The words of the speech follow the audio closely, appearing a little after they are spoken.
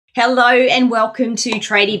Hello and welcome to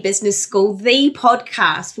Tradie Business School, the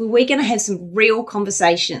podcast where we're going to have some real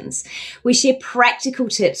conversations. We share practical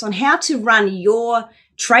tips on how to run your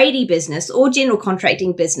tradie business or general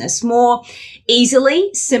contracting business more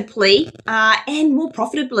easily, simply, and more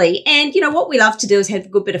profitably. And you know what we love to do is have a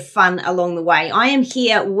good bit of fun along the way. I am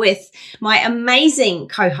here with my amazing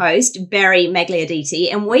co-host, Barry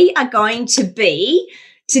Magliarditi, and we are going to be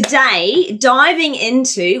today diving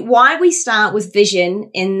into why we start with vision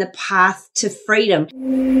in the path to freedom.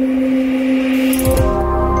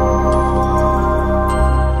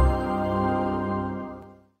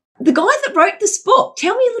 The guy that wrote this book,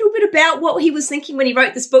 tell me a little bit about what he was thinking when he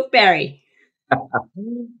wrote this book, Barry.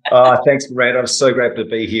 Thanks, Miranda. I'm so grateful to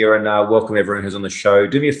be here and welcome everyone who's on the show.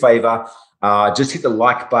 Do me a favor, just hit the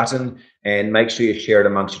like button and make sure you share it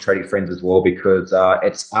amongst your trading friends as well, because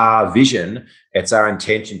it's our vision, it's our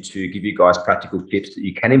intention to give you guys practical tips that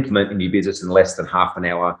you can implement in your business in less than half an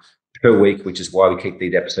hour per week, which is why we keep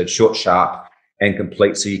these episodes short, sharp, and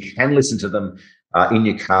complete, so you can listen to them in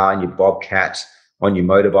your car, in your Bobcat, on your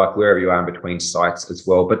motorbike, wherever you are in between sites as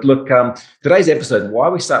well. But look, today's episode, why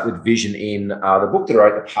we start with vision in the book that I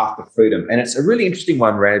wrote, The Path to Freedom. And it's a really interesting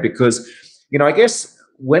one, Randy, because, I guess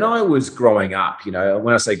when I was growing up,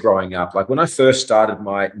 when I say growing up, like when I first started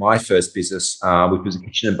my first business, which was a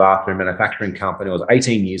kitchen and bathroom manufacturing company, I was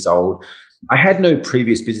 18 years old. I had no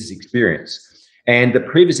previous business experience. And the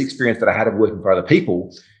previous experience that I had of working for other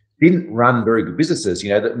people didn't run very good businesses.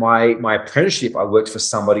 That my apprenticeship, I worked for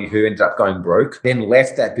somebody who ended up going broke, then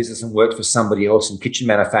left that business and worked for somebody else in kitchen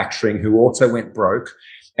manufacturing who also went broke.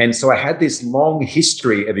 And so I had this long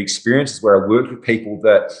history of experiences where I worked with people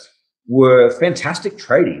that were fantastic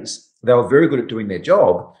tradies. They were very good at doing their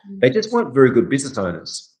job. They just weren't very good business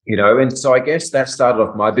owners, And so I guess that started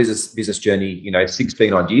off my business journey,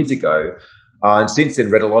 16 odd years ago. And since then,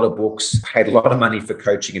 read a lot of books, paid a lot of money for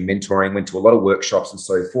coaching and mentoring, went to a lot of workshops and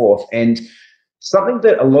so forth. And something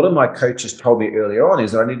that a lot of my coaches told me earlier on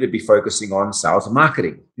is that I need to be focusing on sales and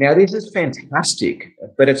marketing. Now, this is fantastic,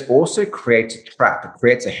 but it also creates a trap. It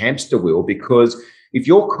creates a hamster wheel, because if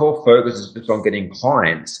your core focus is just on getting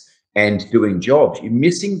clients and doing jobs, you're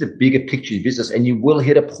missing the bigger picture of your business, and you will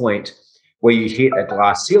hit a point where you hit a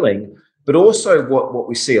glass ceiling. But also what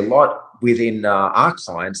we see a lot within our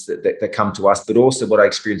clients that come to us, but also what I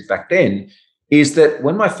experienced back then, is that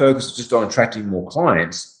when my focus was just on attracting more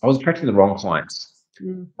clients, I was attracting the wrong clients.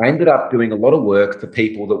 I ended up doing a lot of work for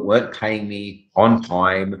people that weren't paying me on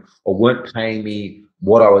time or weren't paying me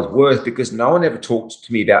what I was worth, because no one ever talked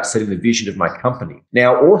to me about setting the vision of my company.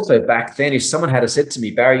 Now, also back then, if someone had said to me,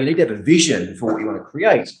 Barry, you need to have a vision for what you want to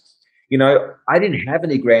create, I didn't have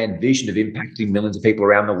any grand vision of impacting millions of people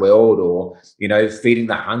around the world, or, feeding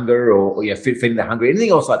the hunger, or feeding the hungry, anything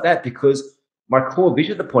else like that, because my core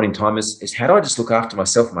vision at the point in time is how do I just look after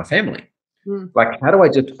myself and my family? Like, how do I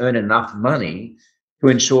just earn enough money to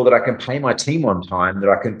ensure that I can pay my team on time, that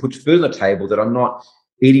I can put food on the table, that I'm not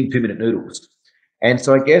eating 2-minute noodles? And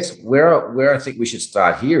so I guess where I think we should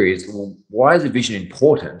start here is, well, why is a vision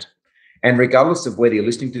important? And regardless of whether you're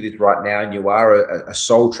listening to this right now and you are a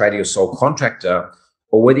sole trader or sole contractor,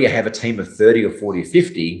 or whether you have a team of 30 or 40 or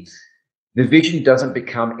 50, the vision doesn't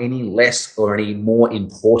become any less or any more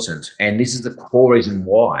important. And this is the core reason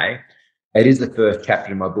why it is the first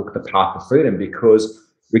chapter in my book, The Path to Freedom, because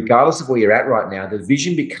regardless of where you're at right now, the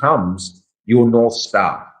vision becomes your North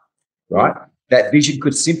Star, right? That vision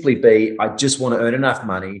could simply be, I just want to earn enough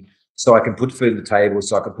money so I can put food on the table,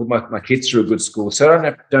 so I can put my kids through a good school, so I don't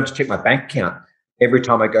have to check my bank account every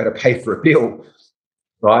time I go to pay for a bill,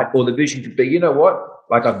 right? Or the vision could be, you know what?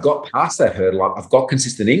 Like, I've got past that hurdle. I've got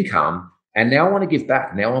consistent income, and now I want to give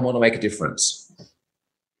back. Now I want to make a difference.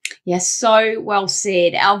 Yes, so well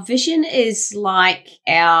said. Our vision is like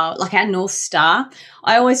our North Star.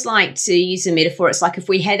 I always like to use a metaphor. It's like if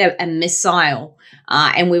we had a missile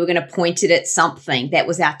and we were going to point it at something that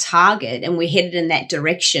was our target, and we headed in that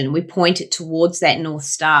direction. We point it towards that North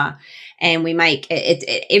Star, and we make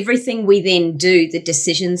it everything we then do, the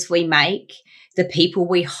decisions we make, the people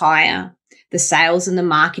we hire, the sales and the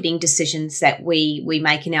marketing decisions that we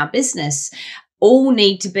make in our business, all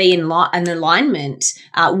need to be in alignment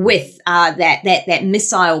with that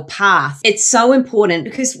missile path. It's so important,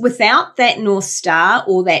 because without that North Star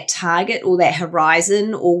or that target or that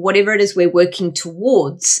horizon or whatever it is we're working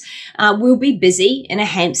towards, we'll be busy in a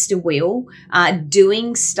hamster wheel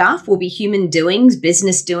doing stuff. We'll be human doings,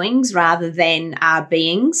 business doings, rather than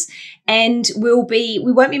beings, and we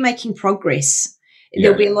won't be making progress.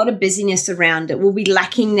 There'll be a lot of busyness around it. We'll be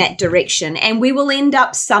lacking that direction, and we will end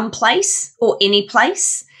up someplace or any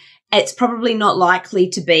place. it's probably not likely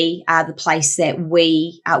to be the place that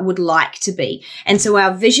we would like to be. And so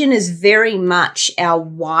our vision is very much our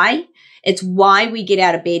why. It's why we get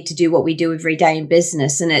out of bed to do what we do every day in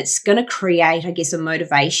business. And it's going to create, I guess, a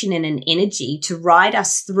motivation and an energy to ride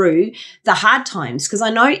us through the hard times. Because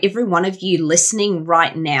I know every one of you listening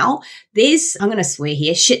right now, there's, I'm going to swear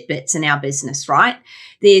here, shit bits in our business, right?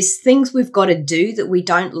 There's things we've got to do that we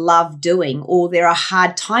don't love doing, or there are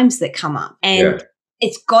hard times that come up. And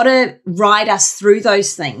it's got to ride us through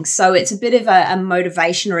those things. So it's a bit of a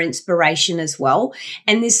motivation or inspiration as well.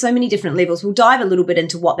 And there's so many different levels. We'll dive a little bit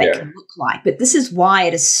into what that can look like. But this is why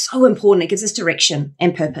it is so important. It gives us direction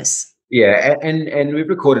and purpose. Yeah, and we've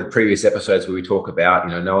recorded previous episodes where we talk about,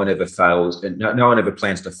 no one ever fails, and no one ever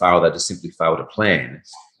plans to fail. They just simply fail to plan.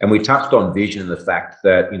 And we touched on vision and the fact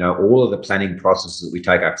that, all of the planning processes that we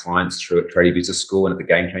take our clients through at Tradie Business School and at the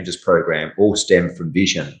Game Changers program all stem from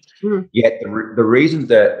vision. Yet the reason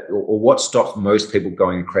that, or what stops most people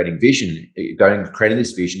going and creating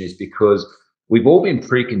this vision is because we've all been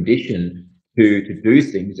preconditioned to do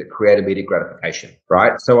things that create immediate gratification,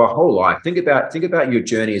 right? So our whole life, think about your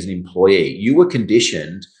journey as an employee. You were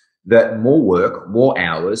conditioned that more work, more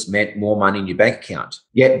hours meant more money in your bank account.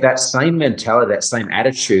 Yet that same mentality, that same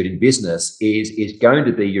attitude in business is going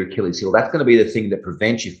to be your Achilles heel. That's going to be the thing that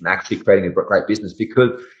prevents you from actually creating a great business,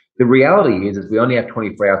 because the reality is we only have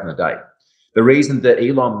 24 hours in a day. The reason that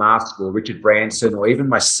Elon Musk or Richard Branson or even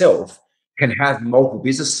myself can have multiple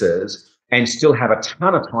businesses and still have a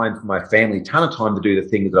ton of time for my family, a ton of time to do the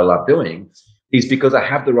things that I love doing, is because I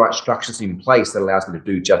have the right structures in place that allows me to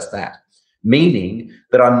do just that. Meaning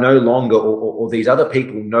that I'm no longer, or these other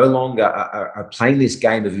people no longer are playing this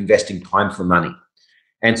game of investing time for money.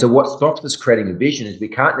 And so what stops us creating a vision is we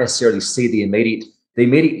can't necessarily see the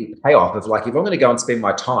immediate payoff of, like, if I'm going to go and spend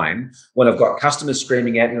my time when I've got customers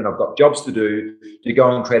screaming at me and I've got jobs to do to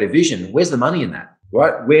go and create a vision, where's the money in that,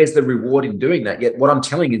 right? Where's the reward in doing that? Yet what I'm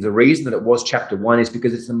telling you, the reason that it was chapter 1 is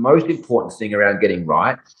because it's the most important thing around getting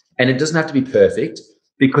right. And it doesn't have to be perfect,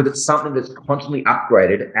 because it's something that's constantly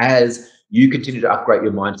upgraded as you continue to upgrade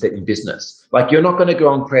your mindset in business. Like, you're not going to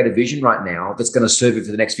go and create a vision right now that's going to serve you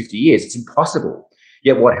for the next 50 years. It's impossible.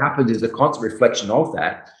 Yet what happens is the constant reflection of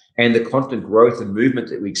that and the constant growth and movement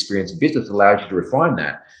that we experience in business allows you to refine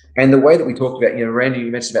that. And the way that we talked about, Randy,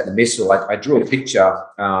 you mentioned about the missile. Like, I drew a picture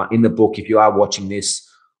in the book. If you are watching this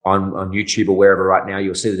on YouTube or wherever right now,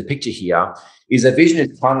 you'll see the picture here is a vision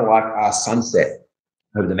is kind of like our sunset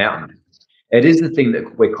over the mountain. It is the thing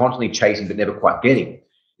that we're constantly chasing but never quite getting.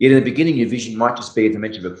 Yet in the beginning, your vision might just be, as I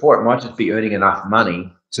mentioned before, it might just be earning enough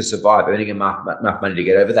money to survive, earning enough money to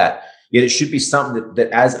get over that. Yet it should be something that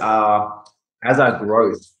as our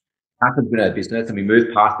growth happens in our business and we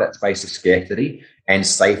move past that space of scarcity and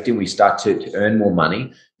safety and we start to earn more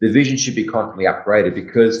money, the vision should be constantly upgraded,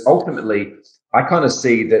 because ultimately I kind of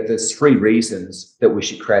see that there's 3 reasons that we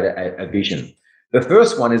should create a vision. The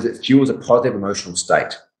first one is it fuels a positive emotional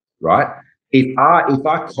state, right? If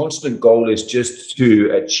our constant goal is just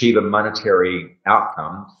to achieve a monetary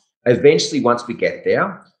outcome, eventually once we get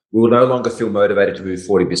there, we will no longer feel motivated to move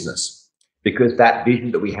forward in business, because that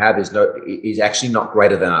vision that we have is actually not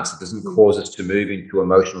greater than us. It doesn't cause us to move into an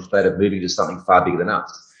emotional state of moving to something far bigger than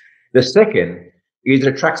us. The second is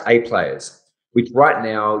it attracts A players, which right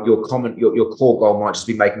now your core goal might just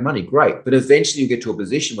be making money. Great. But eventually you get to a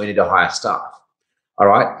position where you need to hire staff. All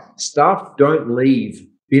right. Staff don't leave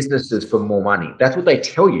businesses for more money. That's what they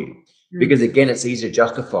tell you, because again, it's easy to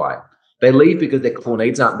justify. They leave because their core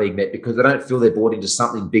needs aren't being met, because they don't feel they're bought into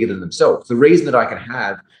something bigger than themselves. The reason that I can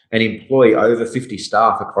have and employ over 50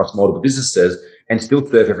 staff across multiple businesses and still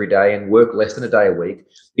serve every day and work less than a day a week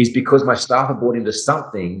is because my staff are bought into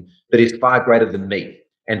something that is far greater than me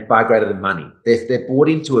and far greater than money. They're bought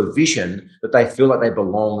into a vision that they feel like they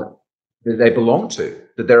belong to,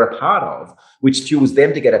 that they're a part of, which fuels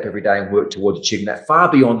them to get up every day and work towards achieving that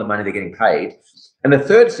far beyond the money they're getting paid. And the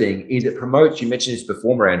third thing is it promotes, you mentioned this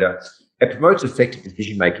before, Miranda, it promotes effective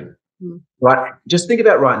decision-making, right? Just think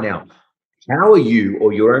about right now, how are you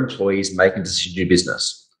or your employees making decisions in your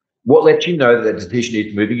business? What lets you know that the decision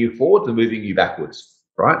is moving you forward or moving you backwards,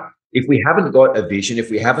 right? If we haven't got a vision,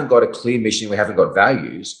 if we haven't got a clear mission, we haven't got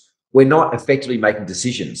values, we're not effectively making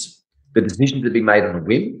decisions. The decisions are being made on a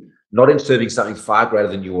whim, not in serving something far greater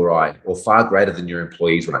than you or I, or far greater than your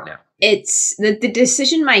employees right now. It's the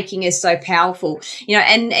decision making is so powerful,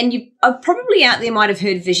 and you Probably out there might have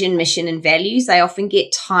heard vision, mission, and values. They often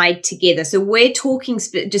get tied together. So we're talking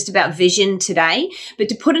just about vision today, but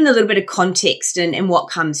to put in a little bit of context and what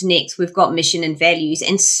comes next, we've got mission and values.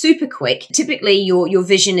 And super quick, typically your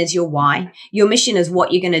vision is your why. Your mission is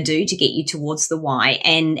what you're going to do to get you towards the why.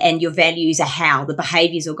 And your values are how, the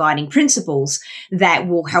behaviors or guiding principles that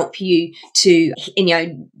will help you to,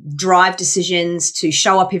 drive decisions, to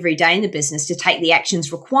show up every day in the business, to take the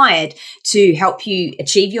actions required to help you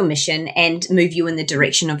achieve your mission and move you in the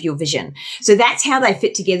direction of your vision. So that's how they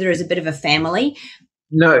fit together as a bit of a family.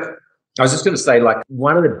 No, I was just going to say, like,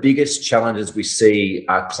 one of the biggest challenges we see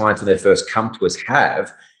our clients when they first come to us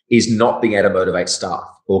have is not being able to motivate staff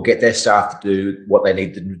or get their staff to do what they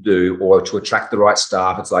need to do or to attract the right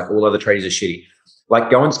staff. It's like all other tradies are shitty. Like,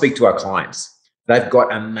 go and speak to our clients. They've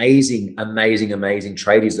got amazing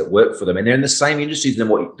tradies that work for them, and they're in the same industries than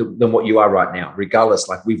what you are right now, regardless.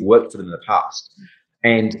 Like, we've worked for them in the past.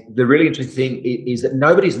 And the really interesting thing is that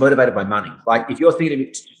nobody's motivated by money. Like, if you're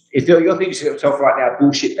thinking to yourself right now,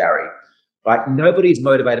 bullshit, Barry, like, nobody's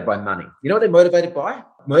motivated by money. You know what they're motivated by?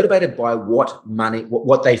 Motivated by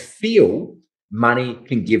what they feel money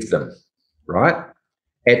can give them, right?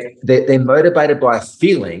 They're motivated by a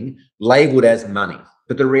feeling labeled as money.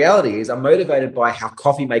 But the reality is, I'm motivated by how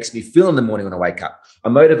coffee makes me feel in the morning when I wake up.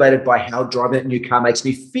 I'm motivated by how driving that new car makes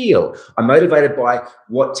me feel. I'm motivated by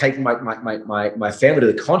what taking my family to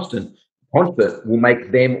the concert will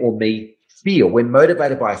make them or me feel. We're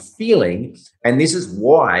motivated by a feeling, and this is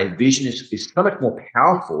why vision is so much more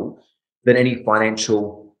powerful than any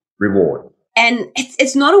financial reward. And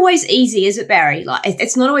it's not always easy, is it, Barry? Like,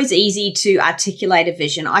 it's not always easy to articulate a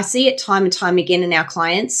vision. I see it time and time again in our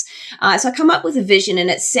clients. So I come up with a vision and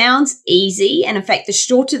it sounds easy. And in fact, the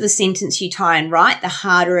shorter the sentence you tie and write, the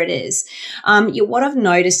harder it is. What I've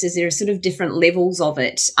noticed is there are sort of different levels of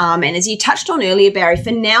it. And as you touched on earlier, Barry,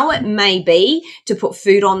 for now it may be to put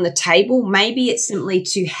food on the table. Maybe it's simply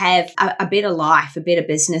to have a better life, a better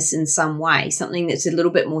business in some way, something that's a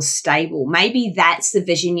little bit more stable. Maybe that's the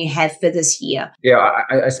vision you have for this year. Yeah,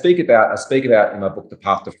 I speak about in my book, The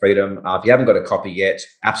Path to Freedom. If you haven't got a copy yet,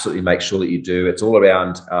 absolutely make sure that you do. It's all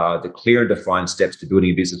around the clear and defined steps to building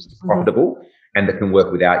a business that's profitable and that can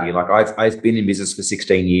work without you. Like, I've been in business for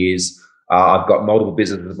 16 years. I've got multiple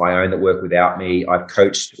businesses of my own that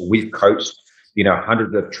we've coached,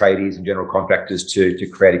 hundreds of tradies and general contractors to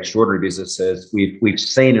create extraordinary businesses. We've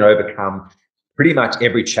seen and overcome pretty much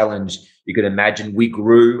every challenge you can imagine. We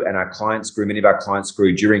grew, and many of our clients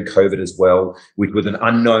grew during COVID as well, which was an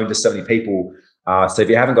unknown to so many people. So if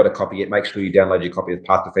you haven't got a copy yet, make sure you download your copy of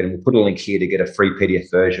Path to Freedom. We'll put a link here to get a free PDF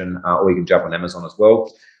version, or you can jump on Amazon as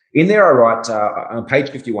well. In there, I write, on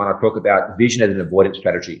page 51, I talk about vision as an avoidance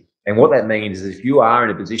strategy. And what that means is, if you are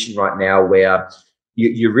in a position right now where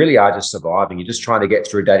you really are just surviving, you're just trying to get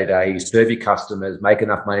through day to day, you serve your customers, make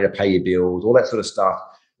enough money to pay your bills, all that sort of stuff,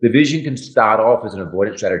 the vision can start off as an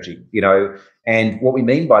avoidance strategy, and what we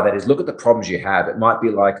mean by that is, look at the problems you have. It might be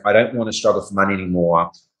like, I don't want to struggle for money anymore.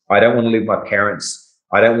 I don't want to live with my parents.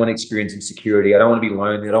 I don't want to experience insecurity. I don't want to be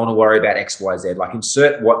lonely. I don't want to worry about X, Y, Z. Like,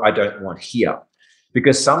 insert what I don't want here.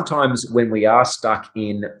 Because sometimes when we are stuck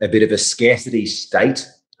in a bit of a scarcity state,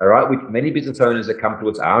 all right, which many business owners that come to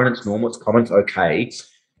us are, and it's normal, it's common, it's okay.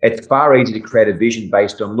 It's far easier to create a vision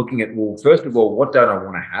based on looking at, well, first of all, what don't I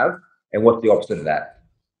want to have? And what's the opposite of that?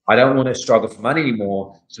 I don't want to struggle for money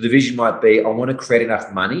anymore. So the vision might be, I want to create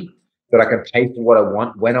enough money that I can pay for what I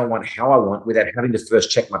want, when I want, how I want, without having to first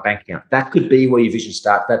check my bank account. That could be where your vision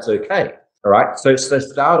starts. That's okay. All right. So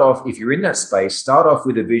start off, if you're in that space, start off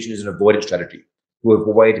with a vision as an avoidance strategy to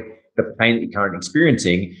avoid the pain that you're currently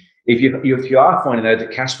experiencing. If you are finding though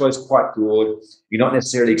that cash flow is quite good, you're not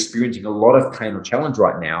necessarily experiencing a lot of pain or challenge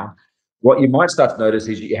right now, what you might start to notice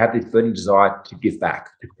is you have this burning desire to give back,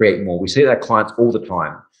 to create more. We see that clients all the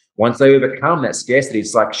time. Once they overcome that scarcity,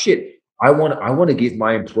 it's like, shit, I want to give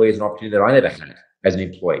my employees an opportunity that I never had as an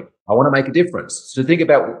employee. I want to make a difference. So think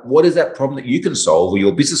about, what is that problem that you can solve, or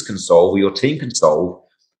your business can solve, or your team can solve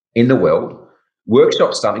in the world.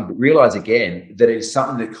 Workshop something, but realize again that it is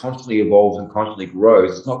something that constantly evolves and constantly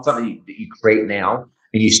grows. It's not something that you create now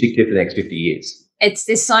and you stick to for the next 50 years.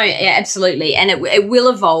 Absolutely. And it will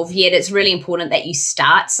evolve, yet it's really important that you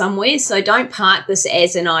start somewhere. So don't park this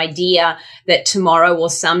as an idea that tomorrow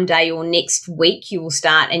or someday or next week you will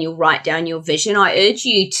start and you'll write down your vision. I urge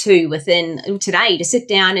you to, within today, to sit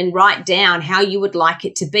down and write down how you would like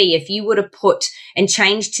it to be. If you were to put and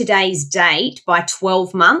change today's date by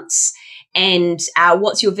 12 months, And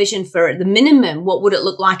what's your vision for the minimum? What would it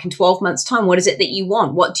look like in 12 months' time? What is it that you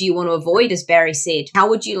want? What do you want to avoid, as Barry said? How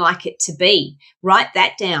would you like it to be? Write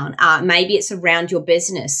that down. Maybe it's around your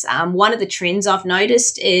business. One of the trends I've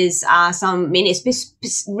noticed is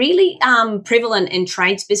it's really prevalent in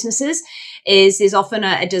trades businesses, is there's often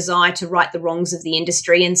a desire to right the wrongs of the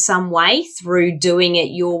industry in some way through doing it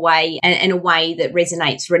your way and in a way that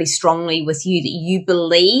resonates really strongly with you, that you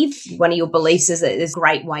believe. One of your beliefs is that there's a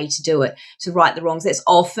great way to do it, to right the wrongs. That's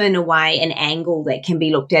often an angle that can be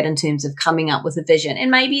looked at in terms of coming up with a vision. And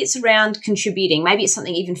maybe it's around contributing. Maybe it's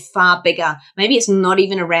something even far bigger. Maybe it's not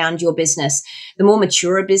even around your business. The more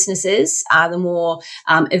mature a business is, the more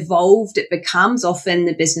evolved it becomes. Often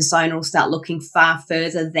the business owner will start looking far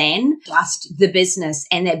further than just the business,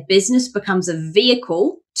 and that business becomes a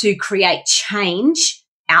vehicle to create change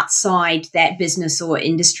outside that business or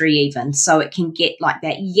industry even. So it can get like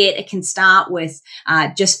that. Yet it can start with,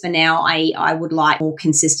 just for now, I would like more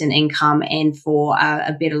consistent income and for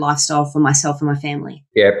a better lifestyle for myself and my family.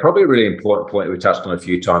 Yeah, probably a really important point that we touched on a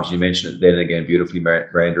few times. You mentioned it then again beautifully,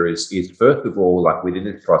 Miranda, is first of all, like within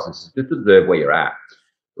this process, just observe where you're at.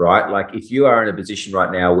 Right? Like if you are in a position right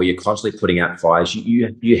now where you're constantly putting out fires,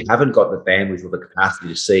 you haven't got the bandwidth or the capacity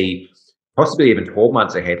to see possibly even 12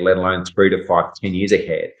 months ahead, let alone 3 to 5 to 10 years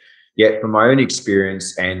ahead. Yet from my own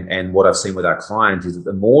experience and what I've seen with our clients is that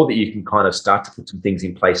the more that you can kind of start to put some things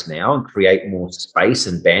in place now and create more space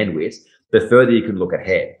and bandwidth, the further you can look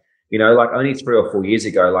ahead. You know, like only 3 or 4 years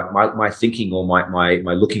ago, like my thinking or my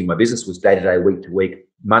looking at my business was day to day, week to week,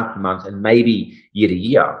 month to month, and maybe year to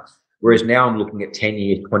year. Whereas now I'm looking at 10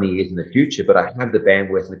 years, 20 years in the future, but I have the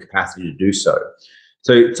bandwidth and the capacity to do so.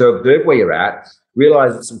 So observe where you're at,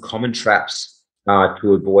 realize that some common traps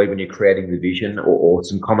to avoid when you're creating the vision or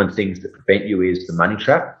some common things that prevent you is the money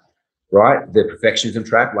trap, right? The perfectionism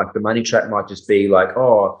trap. Like the money trap might just be like,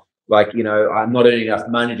 I'm not earning enough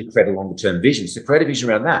money to create a longer term vision. So create a vision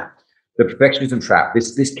around that. The perfectionism trap,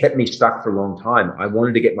 this kept me stuck for a long time. I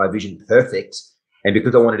wanted to get my vision perfect. And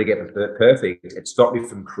because I wanted to get it perfect, it stopped me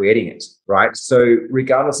from creating it, right? So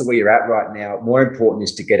regardless of where you're at right now, more important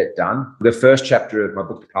is to get it done. The first chapter of my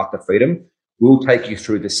book, The Path to Freedom, will take you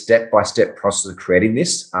through the step-by-step process of creating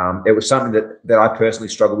this. It was something that I personally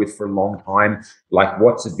struggled with for a long time. Like,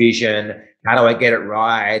 what's a vision? How do I get it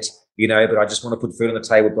right? But I just want to put food on the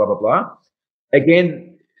table, blah, blah, blah.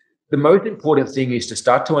 Again, the most important thing is to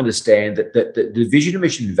start to understand that the vision and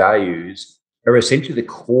mission values are essentially the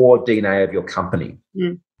core DNA of your company.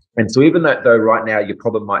 Mm. And so even though right now your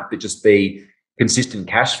problem might just be consistent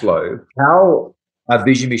cash flow, how our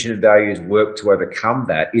vision, mission, and values work to overcome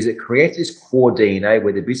that is it creates this core DNA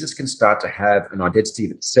where the business can start to have an identity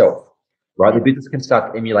of itself, right? The business can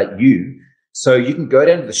start to emulate you. So you can go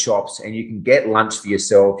down to the shops and you can get lunch for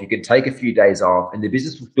yourself. You can take a few days off and the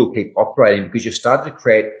business will still keep operating because you've started to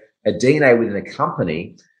create a DNA within a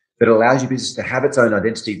company that allows your business to have its own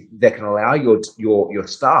identity that can allow your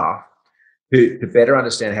staff to better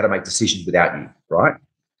understand how to make decisions without you, right?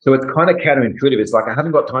 So it's kind of counterintuitive. It's like, I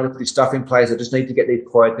haven't got time to put this stuff in place. I just need to get these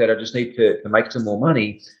quotes out. I just need to make some more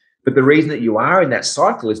money. But the reason that you are in that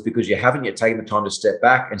cycle is because you haven't yet taken the time to step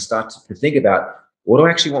back and start to think about, what do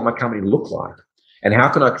I actually want my company to look like? And how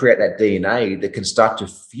can I create that DNA that can start to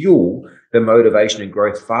fuel the motivation and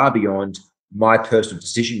growth far beyond my personal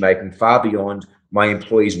decision-making, far beyond my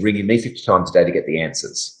employees ringing me 50 times a day to get the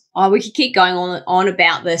answers? Oh, we could keep going on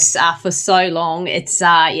about this for so long. It's,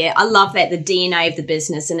 I love that, the DNA of the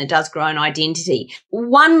business, and it does grow an identity.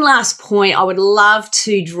 One last point I would love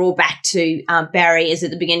to draw back to, Barry, is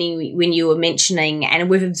at the beginning when you were mentioning, and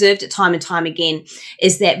we've observed it time and time again,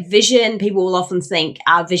 is that vision. People will often think,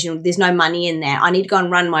 vision, there's no money in that. I need to go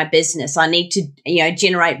and run my business. I need to,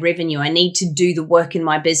 generate revenue. I need to do the work in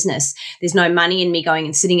my business. There's no money in me going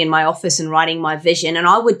and sitting in my office and writing my vision. And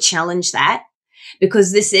I would challenge that,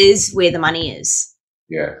 because this is where the money is.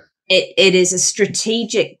 Yeah. It is a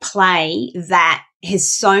strategic play that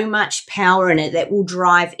has so much power in it that will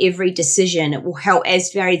drive every decision. It will help,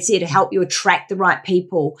 as Barry said, help you attract the right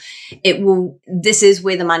people. This is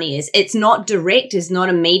where the money is. It's not direct, it's not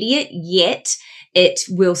immediate, yet it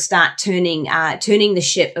will start turning the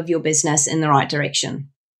ship of your business in the right direction.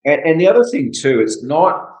 And the other thing too, it's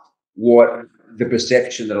not what the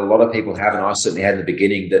perception that a lot of people have, and I certainly had in the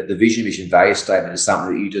beginning, that the vision, mission, value statement is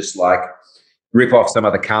something that you just like rip off some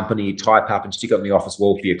other company, type up and stick on the office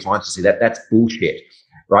wall for your clients to see. That's bullshit,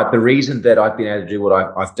 right? The reason that I've been able to do what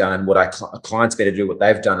I've done and what our clients better do what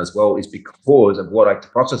they've done as well is because of the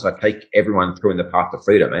process I take everyone through in the Path to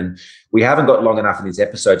Freedom. And we haven't got long enough in these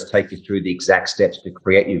episodes to take you through the exact steps to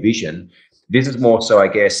create your vision. This is more so, I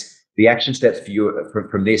guess, the action steps for you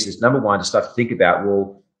from this is, number one, to start to think about,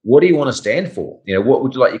 well, what do you want to stand for? What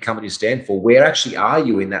would you like your company to stand for? Where actually are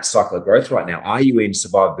you in that cycle of growth right now? Are you in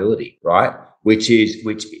survivability, right? Which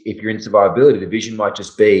if you're in survivability, the vision might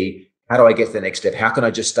just be, how do I get to the next step? How can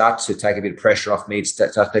I just start to take a bit of pressure off me,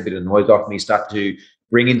 start to take a bit of noise off me, start to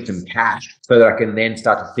bring in some cash so that I can then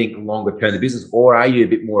start to think longer term in the business? Or are you a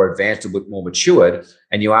bit more advanced, a bit more matured,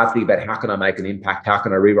 and you are thinking about, how can I make an impact? How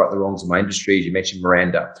can I rewrite the wrongs of my industry? As you mentioned,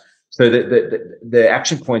 Miranda. So the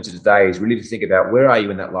action points of today is really to think about, where are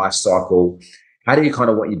you in that life cycle? How do you kind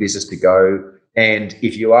of want your business to go? And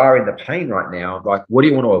if you are in the pain right now, like, what do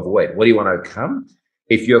you want to avoid? What do you want to overcome?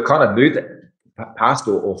 If you're kind of moved past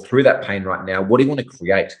or through that pain right now, what do you want to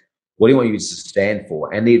create? What do you want you to stand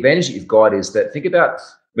for? And the advantage that you've got is that, think about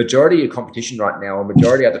majority of your competition right now, or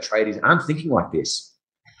majority of the tradies aren't thinking like this,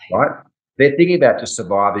 right? They're thinking about just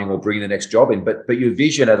surviving or bringing the next job in. But your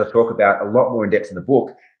vision, as I talk about a lot more in depth in the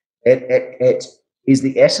book, it is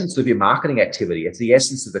the essence of your marketing activity. It's the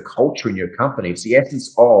essence of the culture in your company. It's the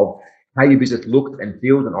essence of how your business looks and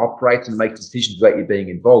feels and operates and makes decisions about you being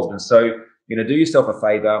involved. And so, do yourself a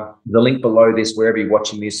favor. The link below this, wherever you're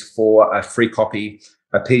watching this, for a free copy,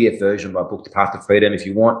 a PDF version of my book, The Path to Freedom. If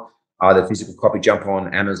you want the physical copy, jump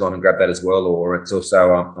on Amazon and grab that as well, or it's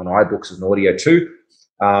also on iBooks as an audio too.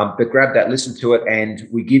 But grab that, listen to it, and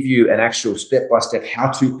we give you an actual step-by-step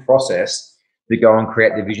how-to process to go and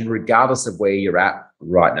create the vision, regardless of where you're at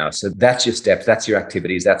right now. So that's your steps, that's your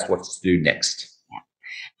activities, that's what to do next.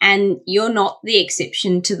 And you're not the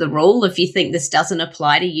exception to the rule. If you think this doesn't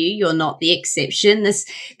apply to you, you're not the exception.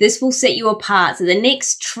 This will set you apart. So the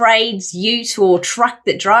next trades ute or truck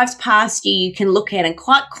that drives past you, you can look at and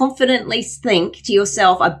quite confidently think to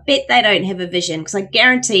yourself, I bet they don't have a vision, because I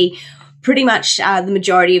guarantee pretty much the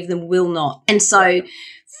majority of them will not. And so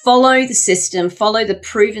follow the system, follow the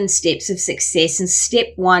proven steps of success. And step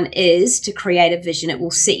one is to create a vision. It will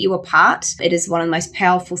set you apart. It is one of the most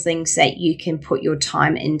powerful things that you can put your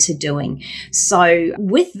time into doing. So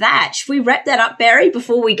with that, should we wrap that up, Barry,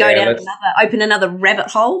 before we go down open another rabbit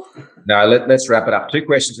hole? No, let's wrap it up. 2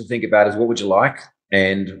 questions to think about is, what would you like,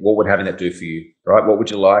 and what would having that do for you, right? What would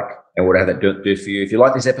you like, and what would having that do for you? If you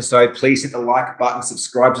like this episode, please hit the like button,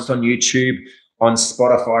 subscribe to us on YouTube, on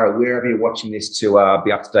Spotify, or wherever you're watching this, to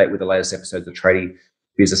be up to date with the latest episodes of Tradie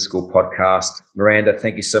Business School podcast. Miranda,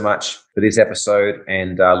 thank you so much for this episode,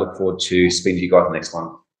 and look forward to speaking to you guys on the next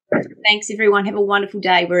one. Thanks, everyone. Have a wonderful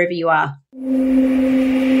day wherever you are.